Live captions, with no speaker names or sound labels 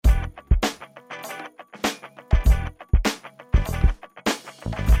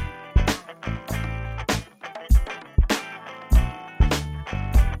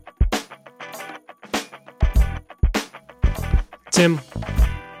Tim,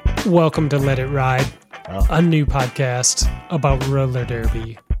 welcome to Let It Ride, a new podcast about Rouleur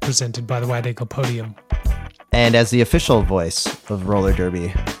Derby, presented by the Wide Angle Podium. And as the official voice of Rouleur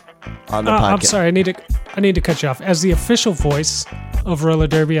Derby on the podcast. I'm sorry, I need to cut you off. As the official voice of Rouleur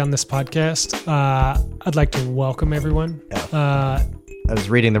Derby on this podcast, I'd like to welcome everyone. I was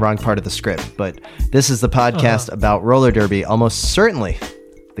reading the wrong part of the script, but this is the podcast about roller derby, almost certainly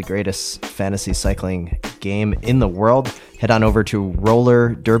the greatest fantasy cycling game in the world. Head on over to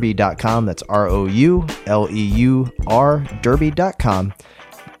rouleurderby.com. That's ROULEUR derby.com.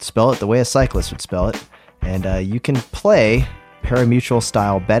 Spell it the way a cyclist would spell it. And you can play parimutuel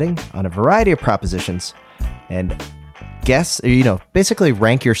style betting on a variety of propositions and guess, basically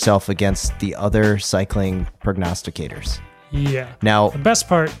rank yourself against the other cycling prognosticators. Yeah. Now, the best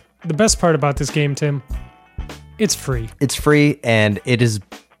part about this game, Tim, it's free. It's free, and it is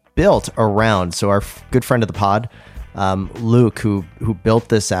built around. So our good friend of the pod, Luke, who built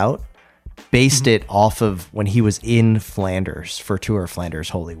this out, based it off of when he was in Flanders for Tour of Flanders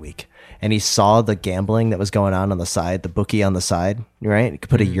Holy Week, and he saw the gambling that was going on the side, the bookie on the side, right? You could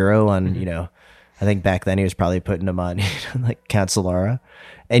put a euro on, I think back then he was probably putting them on like Cancellara,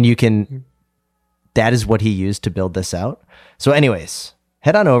 and you can. That is what he used to build this out. So anyways,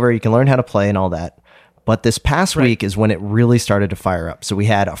 head on over. You can learn how to play and all that. But this past week is when it really started to fire up. So we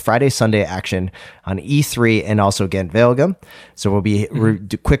had a Friday, Sunday action on E3 and also Gent Wevelgem. So we'll be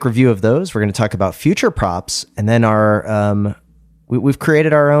quick review of those. We're going to talk about future props. And then we've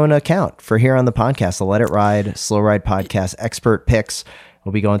created our own account for here on the podcast, the Let It Ride, Slow Ride Podcast, Expert Picks.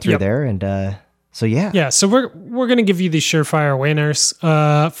 We'll be going through there. And so so we're going to give you the surefire winners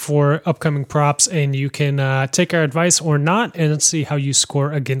for upcoming props, and you can take our advice or not and see how you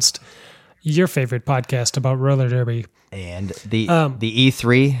score against your favorite podcast about roller derby. And the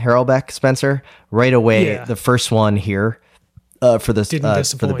E3 Harelbeke, Spencer, right away the first one here for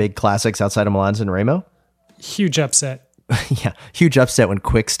the big classics outside of Milan and Remo. Huge upset. Yeah, huge upset when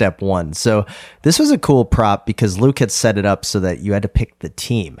Quick Step won. So this was a cool prop because Luke had set it up so that you had to pick the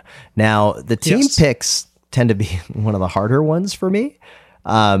team. Now, the team picks tend to be one of the harder ones for me.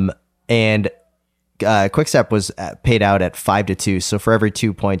 And Quick Step was paid out at 5-2. So for every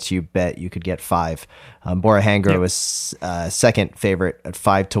 2 points you bet, you could get 5. Bora Hanger was second favorite at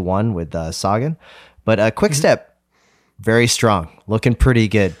 5-1 with Sagan. But Quick Step, very strong, looking pretty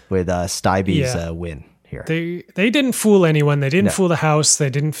good with Stuybe's win. Here. They didn't fool anyone. They didn't fool the house. They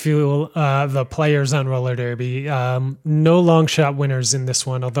didn't fool the players on roller derby. No long shot winners in this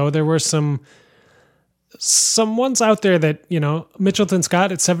one, although there were some ones out there that, Mitchelton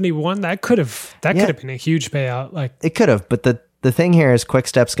Scott at 71, that could have been a huge payout. Like it could have, but the thing here is Quick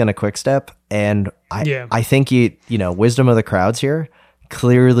Step's going to Quick Step, and I think wisdom of the crowds here,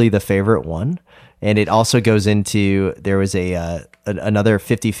 clearly the favorite one. And it also goes into, there was another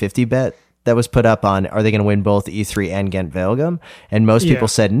 50-50 bet that was put up on, are they going to win both E3 and Gent Wevelgem? And most people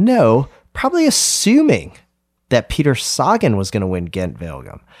said no, probably assuming that Peter Sagan was going to win Gent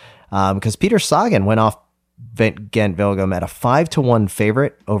Wevelgem. Because Peter Sagan went off Gent Wevelgem at a 5-1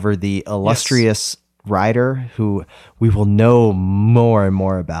 favorite over the illustrious rider who we will know more and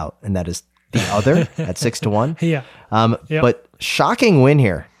more about, and that is the other at 6-1. But shocking win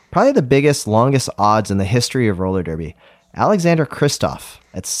here. Probably the biggest, longest odds in the history of roller derby. Alexander Kristoff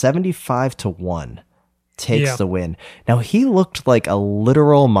at 75-1 takes the win. Now, he looked like a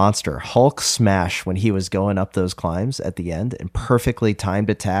literal monster, Hulk smash, when he was going up those climbs at the end, and perfectly timed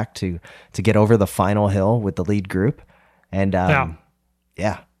attack to get over the final hill with the lead group. And the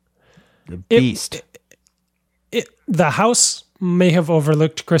beast. The house may have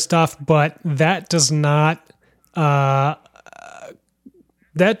overlooked Kristoff, but that does not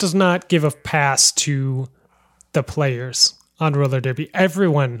give a pass to the players on roller derby.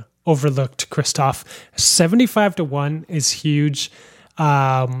 Everyone overlooked Kristoff. 75-1 is huge.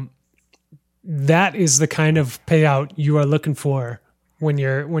 That is the kind of payout you are looking for when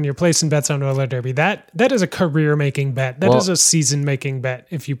you're placing bets on roller derby. That is a career making bet. That is a season making bet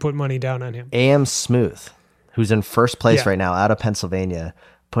if you put money down on him. AM Smooth, who's in first place right now out of Pennsylvania,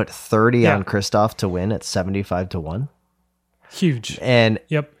 put 30 on Kristoff to win at 75-1. Huge. And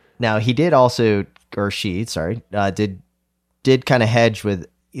now he did also, did kind of hedge with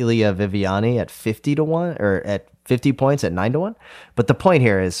Ilya Viviani at 50-1 or at 50 points at 9-1. But the point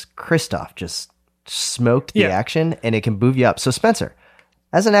here is Kristoff just smoked the action, and it can move you up. So Spencer,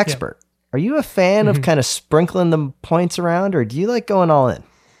 as an expert, are you a fan of kind of sprinkling the points around, or do you like going all in?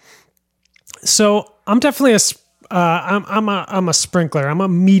 So I'm definitely I'm a sprinkler. I'm a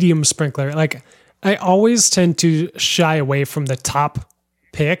medium sprinkler. Like I always tend to shy away from the top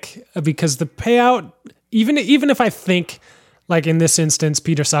pick because the payout, even if I think like in this instance,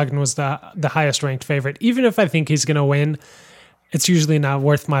 Peter Sagan was the highest ranked favorite. Even if I think he's going to win, it's usually not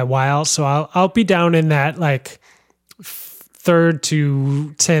worth my while. So I'll be down in that like 3rd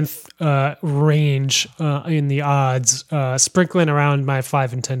to 10th range in the odds, sprinkling around my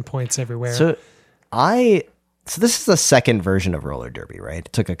 5 and 10 points everywhere. So this is the second version of Rouleur Derby, right?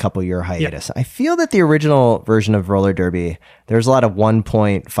 It took a couple year hiatus. Yep. I feel that the original version of Rouleur Derby, there's a lot of 1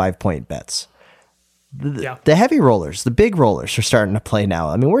 point, 5 point bets. The heavy rollers, the big rollers are starting to play now.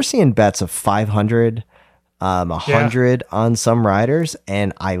 I mean, we're seeing bets of 500, 100 on some riders,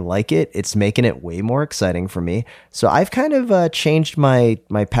 and I like it. It's making it way more exciting for me. So I've kind of changed my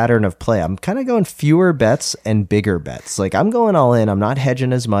pattern of play. I'm kind of going fewer bets and bigger bets. Like I'm going all in. I'm not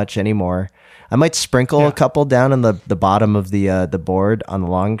hedging as much anymore. I might sprinkle a couple down on the bottom of the board on the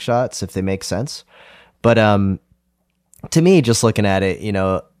long shots if they make sense. But to me, just looking at it,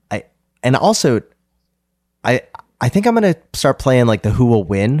 I think I'm going to start playing like the who will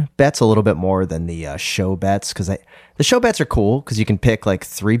win bets a little bit more than the show bets, because the show bets are cool because you can pick like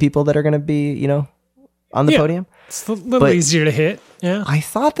 3 people that are going to be, on the podium. It's a little easier to hit. Yeah. I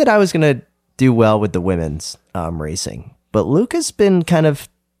thought that I was going to do well with the women's racing, but Luke has been kind of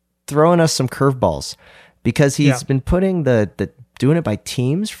throwing us some curveballs because he's been putting doing it by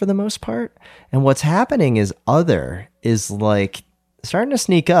teams for the most part. And what's happening is like starting to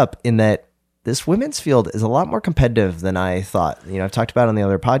sneak up in that this women's field is a lot more competitive than I thought. I've talked about on the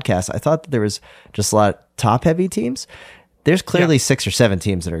other podcast. I thought that there was just a lot of top heavy teams. There's clearly 6 or 7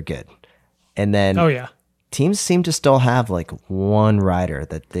 teams that are good. And then teams seem to still have like one rider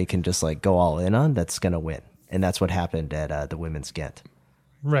that they can just like go all in on that's going to win. And that's what happened at the women's Ghent.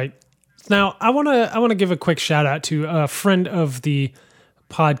 Right. Now, I want to give a quick shout out to a friend of the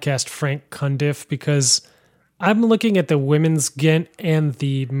podcast, Frank Cundiff, because I'm looking at the women's Ghent and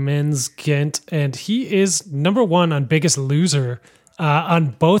the men's Ghent, and he is number 1 on Biggest Loser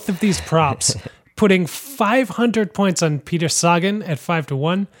on both of these props, putting 500 points on Peter Sagan at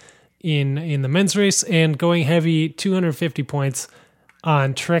 5-1 in the men's race, and going heavy 250 points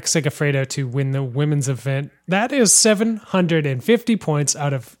on Trek Segafredo to win the women's event. That is 750 points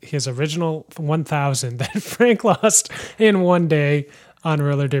out of his original 1,000 that Frank lost in one day on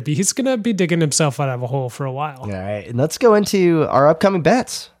Rouleur Derby. He's going to be digging himself out of a hole for a while. All right, and let's go into our upcoming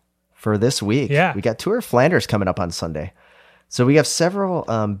bets for this week. Yeah. We got Tour of Flanders coming up on Sunday. So we have several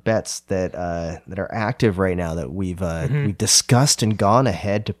bets that are active right now that we've discussed and gone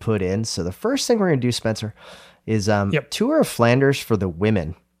ahead to put in. So the first thing we're going to do, Spencer, is Tour of Flanders for the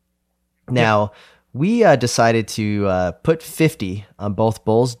women. Now, we decided to put 50 on both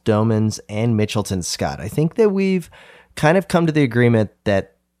Bulls, Domans, and Mitchelton Scott. I think that we've kind of come to the agreement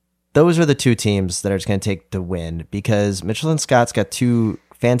that those are the 2 teams that are just going to take the win, because Mitchelton Scott's got 2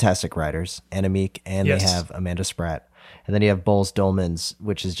 fantastic riders, Annemiek, and they have Amanda Spratt. And then you have Bulls Dolmans,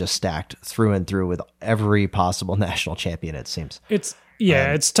 which is just stacked through and through with every possible national champion, it seems.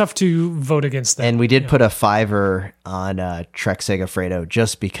 It's tough to vote against them. And we did put a $5 on Trek Segafredo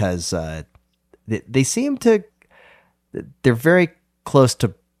just because they seem to, they're very close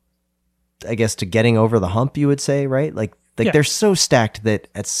to, I guess, to getting over the hump, you would say, right? Like they're so stacked that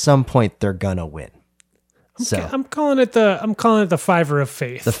at some point they're gonna win. So I'm calling it the $5 of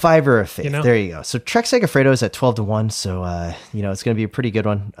faith. The $5 of faith. There you go. So Trek Segafredo is at 12-1. So it's going to be a pretty good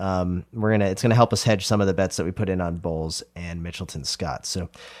one. It's going to help us hedge some of the bets that we put in on Bulls and Mitchelton Scott. So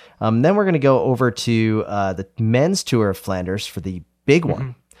then we're going to go over to the men's Tour of Flanders for the big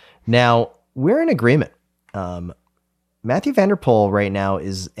one. Now we're in agreement. Mathieu van der Poel right now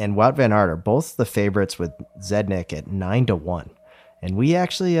and Wout van Aert are both the favorites with Zednik at 9-1. And we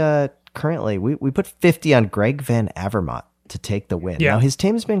actually, currently, we put 50 on Greg Van Avermaet to take the win. Now, his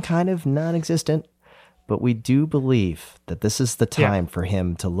team's been kind of non-existent, but we do believe that this is the time for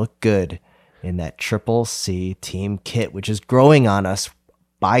him to look good in that Triple C team kit, which is growing on us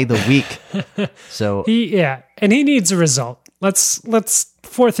by the week. So and he needs a result. Let's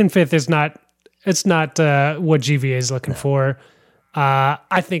 4th and 5th is not what GVA is looking for.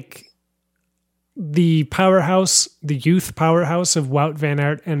 I think the youth powerhouse of Wout van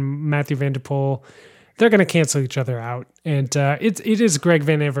Aert and Mathieu van der Poel, they're going to cancel each other out. And it is Greg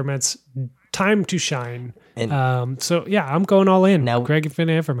Van Avermaet's time to shine. And I'm going all in. Now, Greg Van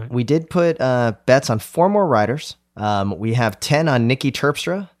Avermaet. We did put bets on 4 more riders. We have 10 on Nicky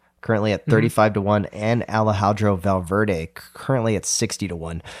Terpstra, currently at 35-1, and Alejandro Valverde, currently at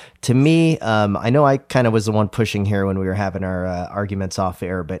 60-1. To me, I know I kind of was the one pushing here when we were having our arguments off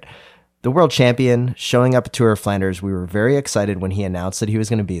air, but the world champion showing up at Tour of Flanders, we were very excited when he announced that he was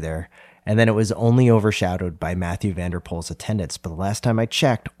going to be there. And then it was only overshadowed by Matthew van der Poel's attendance. But the last time I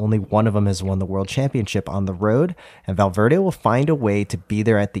checked, only one of them has won the world championship on the road. And Valverde will find a way to be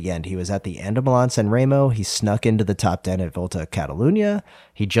there at the end. He was at the end of Milan-San Remo. He snuck into the top 10 at Volta a Catalunya.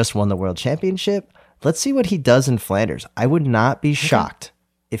 He just won the world championship. Let's see what he does in Flanders. I would not be shocked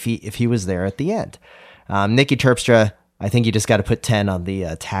if he was there at the end. Nicky Terpstra, I think you just got to put 10 on the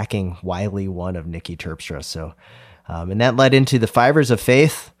attacking wily one of Nicky Terpstra. So, and that led into the Fivers of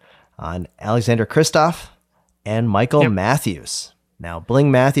Faith on Alexander Kristoff and Michael Matthews. Now,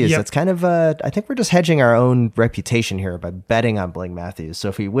 Bling Matthews, that's kind of, I think we're just hedging our own reputation here by betting on Bling Matthews. So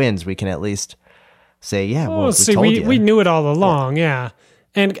if he wins, we can at least say, we knew it all along, And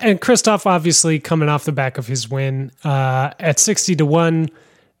Kristoff obviously coming off the back of his win at 60-1,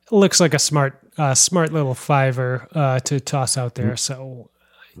 looks like a smart little fiver to toss out there. So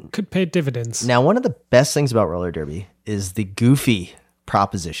could pay dividends. Now, one of the best things about roller derby is the goofy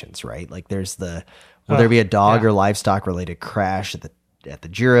propositions, right? Like there's will there be a dog or livestock related crash at the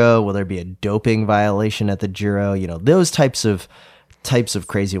Giro? Will there be a doping violation at the Giro? You know, those types of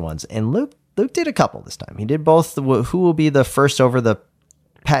crazy ones. And Luke did a couple this time. He did both who will be the first over the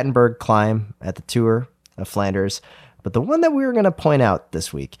Patenberg climb at the Tour of Flanders. But the one that we were going to point out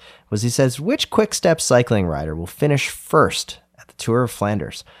this week was he says, which quick step cycling rider will finish first at the Tour of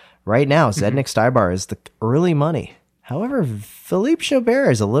Flanders? Right now, Zdeněk Stybar is the early money. However, Philippe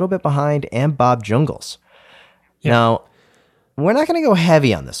Joubert is a little bit behind, and Bob Jungels. Yeah. Now, we're not going to go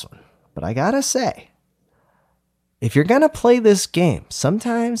heavy on this one, but I got to say, if you're going to play this game,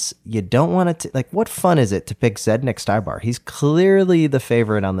 sometimes you don't want to, like, what fun is it to pick Zdeněk Stybar? He's clearly the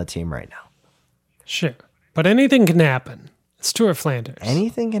favorite on the team right now. Sure, but anything can happen. It's Tour of Flanders.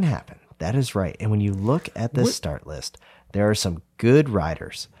 Anything can happen. That is right. And when you look at this start list, there are some good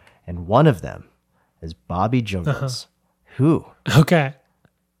riders, and one of them is Bobby Jungels. Who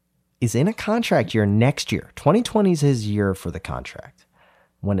is in a contract year next year. 2020 is his year for the contract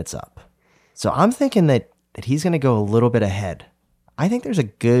when it's up. So I'm thinking that he's going to go a little bit ahead. I think there's a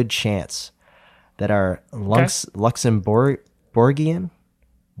good chance that our Luxembourgian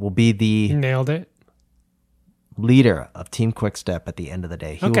will be the nailed it leader of Team Quickstep at the end of the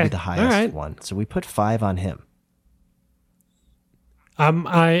day. He will be the highest one. So we put 5 on him.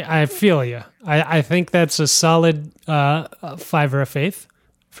 I feel you. I think that's a solid fiver of faith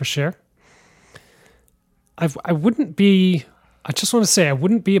for sure. I wouldn't be. I just want to say I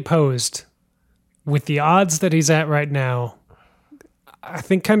wouldn't be opposed with the odds that he's at right now. I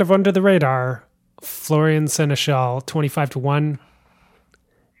think kind of under the radar, Florian Seneschal 25-1.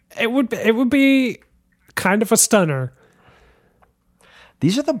 It would be kind of a stunner.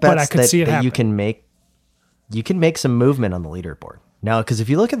 These are the bets that you can make. You can make some movement on the leaderboard. Now, because if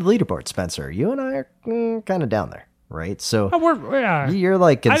you look at the leaderboard, Spencer, you and I are kind of down there, right? So you're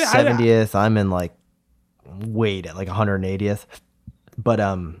like in 70th. I'm in like at like 180th. But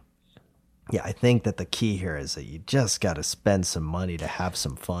I think that the key here is that you just got to spend some money to have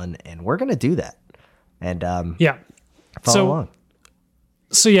some fun, and we're going to do that. And follow along.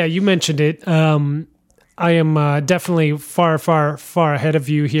 So you mentioned it. I am definitely far ahead of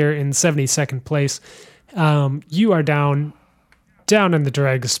you here in 72nd place. You are down in the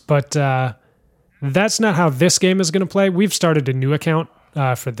dregs, but that's not how this game is going to play. We've started a new account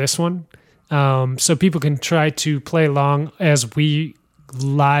for this one, so people can try to play along as we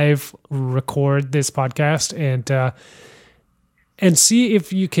live record this podcast and see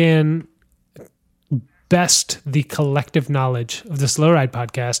if you can best the collective knowledge of the Slow Ride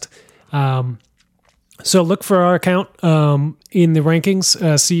podcast. So look for our account in the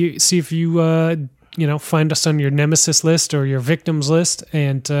rankings. See if you find us on your nemesis list or your victims list,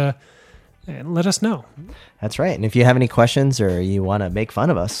 and let us know. That's right. And if you have any questions or you want to make fun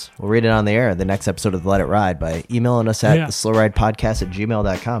of us, we'll read it on the air the next episode of the Let It Ride by emailing us at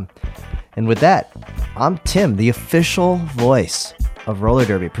theslowridepodcast@gmail.com. And with that, I'm Tim, the official voice of Roller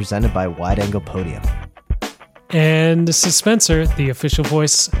Derby, presented by Wide Angle Podium. And this is Spencer, the official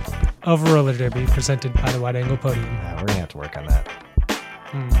voice of Roller Derby, presented by the Wide Angle Podium. We're going to have to work on that.